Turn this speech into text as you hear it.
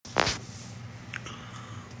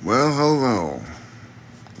Well, hello.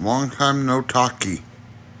 Long time no talkie.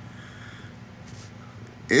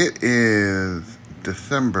 It is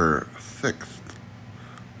December 6th,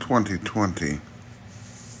 2020.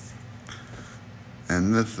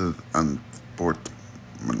 And this is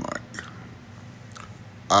unsportsmanlike.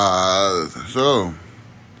 So,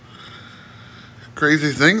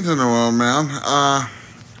 crazy things in the world, man.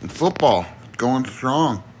 Football, going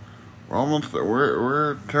strong.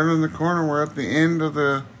 We're turning the corner. We're at the end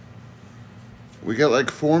of we got like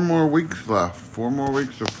 4 more weeks left. 4 more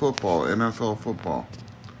weeks of football, NFL football.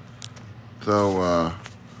 So,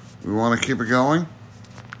 we want to keep it going.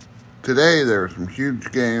 Today, there were some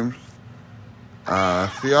huge games.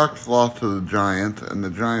 Seahawks lost to the Giants, and the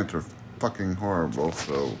Giants are fucking horrible,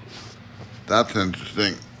 so that's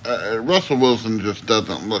interesting. Russell Wilson just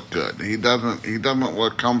doesn't look good. He doesn't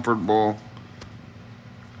look comfortable.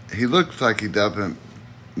 He looks like he doesn't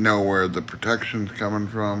know where the protection's coming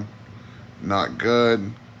from. Not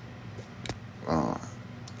good.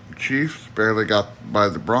 Chiefs barely got by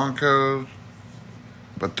the Broncos,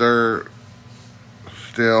 but they're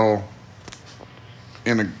still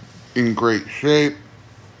in great shape.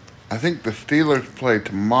 I think the Steelers play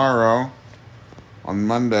tomorrow on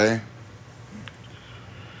Monday,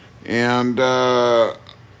 and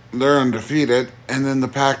they're undefeated. And then the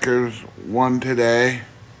Packers won today,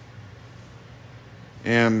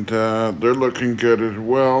 and they're looking good as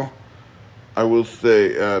well. I will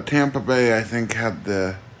say Tampa Bay, I think, had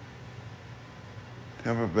a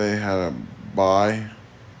bye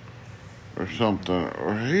or something,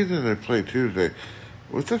 or either they play Tuesday.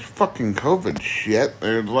 With this fucking COVID shit,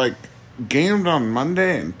 there's like games on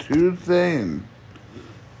Monday and Tuesday, and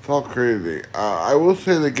it's all crazy. I will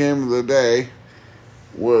say the game of the day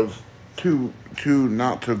was two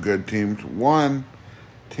not so good teams. One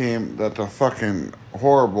team that's a fucking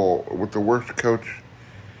horrible, with the worst coach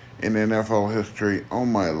in NFL history. Oh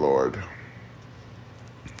my lord.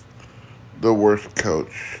 The worst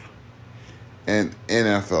coach in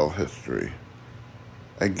NFL history.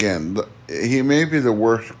 Again, he may be the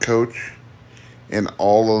worst coach in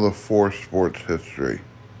all of the 4 sports history.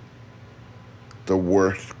 The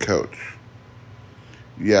worst coach.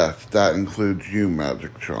 Yes, that includes you,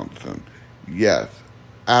 Magic Johnson. Yes,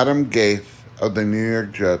 Adam Gase of the New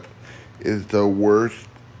York Jets is the worst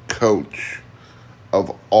coach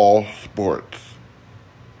of all sports.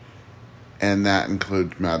 And that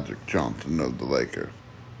includes Magic Johnson of the Lakers.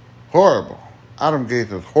 Horrible. Adam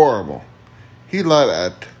Gase is horrible. They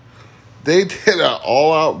did an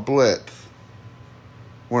all-out blitz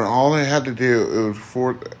when all they had to do,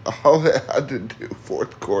 fourth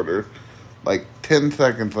quarter, like 10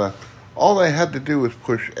 seconds left. All they had to do was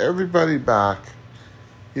push everybody back.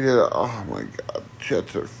 Oh my God,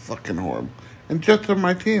 Jets are fucking horrible. And Jets are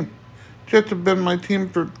my team. Jets have been my team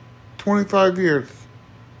for 25 years.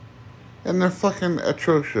 And they're fucking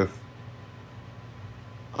atrocious.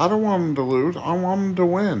 I don't want them to lose. I want them to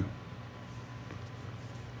win.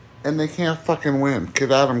 And they can't fucking win. Because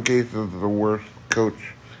Adam Gase is the worst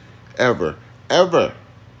coach ever. Ever.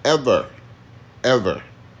 Ever. Ever.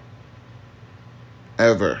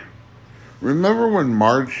 Ever. Remember when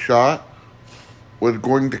Marge Schott was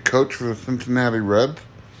going to coach for the Cincinnati Reds?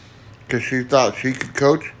 Because she thought she could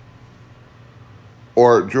coach?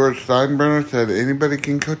 Or George Steinbrenner said anybody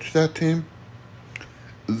can coach that team?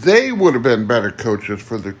 They would have been better coaches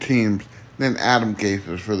for their teams than Adam Gase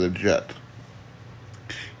is for the Jets.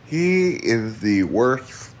 He is the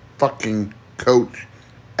worst fucking coach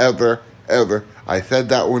ever. I said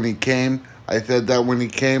that when he came.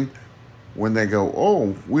 When they go,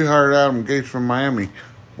 oh, we hired Adam Gase from Miami.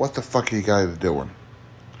 What the fuck are you guys doing?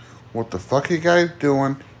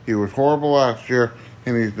 He was horrible last year,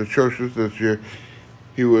 and he's atrocious this year.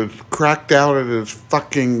 He was cracked out at his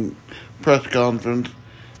fucking press conference,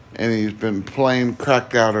 and he's been playing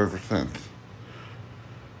cracked out ever since.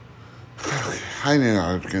 I knew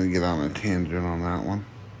I was going to get on a tangent on that one.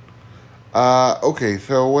 Okay,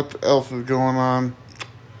 so what else is going on?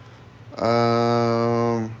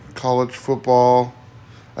 College football.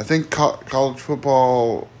 I think college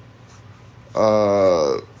football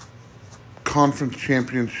conference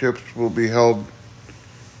championships will be held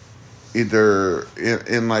either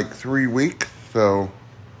in like 3 weeks, so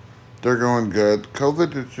they're going good.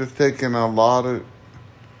 COVID is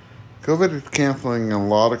canceling a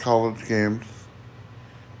lot of college games.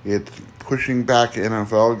 It's pushing back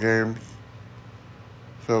NFL games.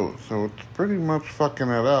 So it's pretty much fucking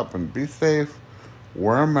it up. And be safe.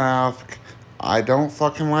 Wear a mask. I don't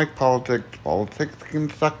fucking like politics. Politics can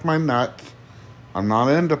suck my nuts. I'm not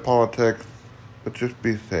into politics, but just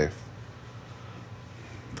be safe.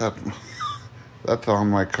 That's on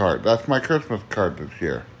my card. That's my Christmas card this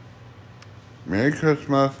year. Merry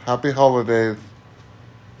Christmas, Happy Holidays,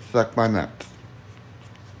 suck my nuts.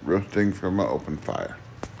 Roasting from an open fire.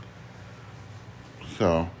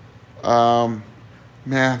 So,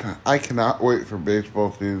 man, I cannot wait for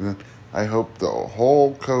baseball season. I hope the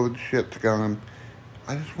whole COVID shit's gone.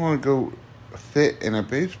 I just want to go sit in a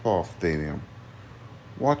baseball stadium,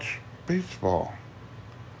 watch baseball,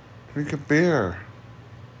 drink a beer,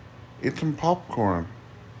 eat some popcorn,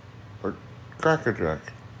 or Cracker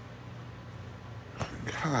Jack.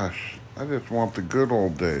 Gosh, I just want the good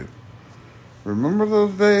old days. Remember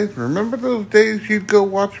those days? Remember those days you'd go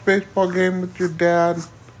watch a baseball game with your dad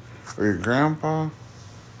or your grandpa?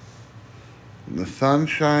 And the sun's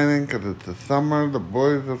shining because it's the summer, the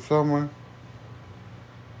boys of summer.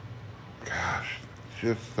 Gosh, it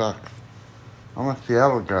just sucks. I'm a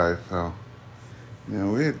Seattle guy, so,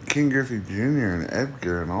 we had King Griffey Jr. and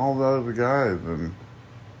Edgar and all the other guys, and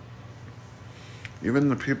even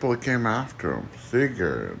the people that came after him,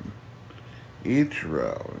 Seager and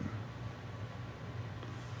Ichiro. And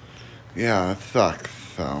yeah, it sucks.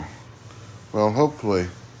 So, well, hopefully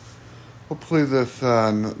this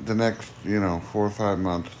the next 4 or 5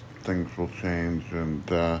 months things will change and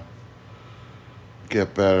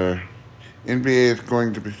get better. NBA is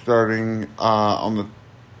going to be starting around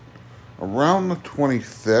the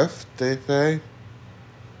 25th, they say.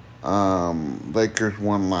 Lakers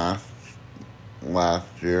won last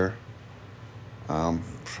year.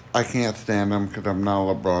 I can't stand them because I'm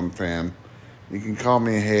not a LeBron fan. You can call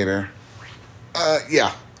me a hater.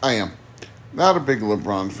 Yeah, I am. Not a big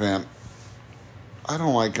LeBron fan. I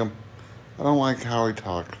don't like him. I don't like how he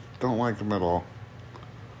talks. Don't like him at all.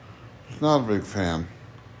 Just not a big fan.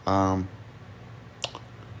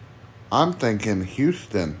 I'm thinking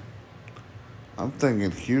Houston.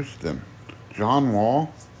 John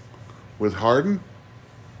Wall with Harden.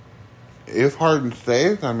 If Harden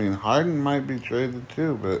stays, Harden might be traded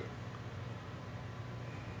too, but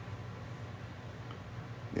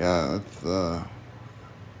yeah,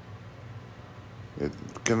 it's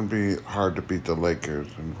gonna be hard to beat the Lakers,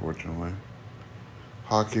 unfortunately.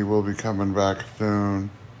 Hockey will be coming back soon,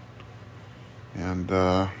 and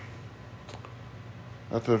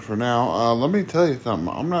that's it for now. Let me tell you something.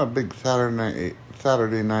 I'm not a big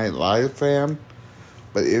Saturday Night Live fan,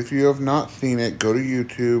 but if you have not seen it, go to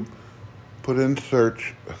YouTube, put in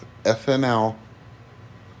search SNL.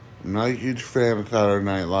 I'm not a huge fan of Saturday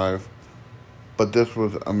Night Live, but this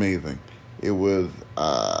was amazing. It was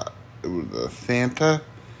a Santa,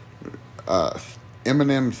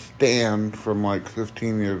 Eminem stand from like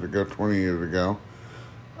 15 years ago, 20 years ago.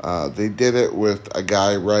 They did it with a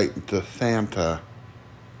guy writing to Santa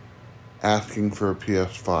asking for a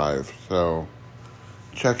PS5. So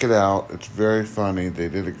check it out. It's very funny. They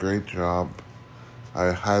did a great job.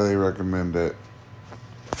 I highly recommend it.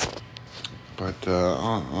 But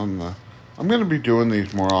I'm going to be doing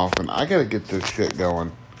these more often. I got to get this shit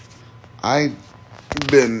going. I've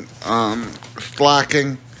been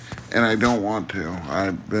slacking, and I don't want to.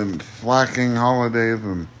 I've been slacking holidays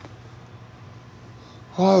and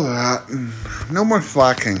all that. No more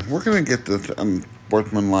slacking. We're going to get this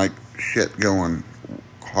unsportsmanlike shit going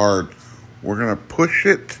hard. We're going to push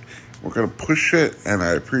it. And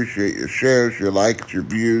I appreciate your shares, your likes, your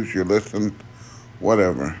views, your listens,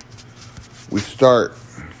 whatever. We start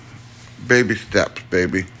baby steps,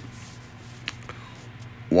 baby.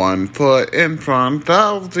 One foot in front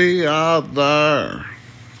of the other.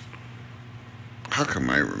 How come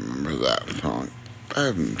I remember that song? I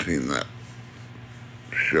haven't seen that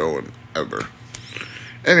show in ever.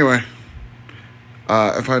 Anyway,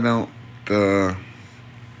 if I don't,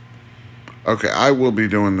 okay, I will be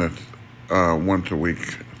doing this once a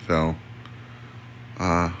week, so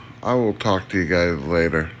I will talk to you guys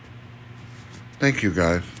later. Thank you,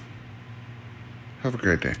 guys. Have a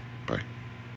great day.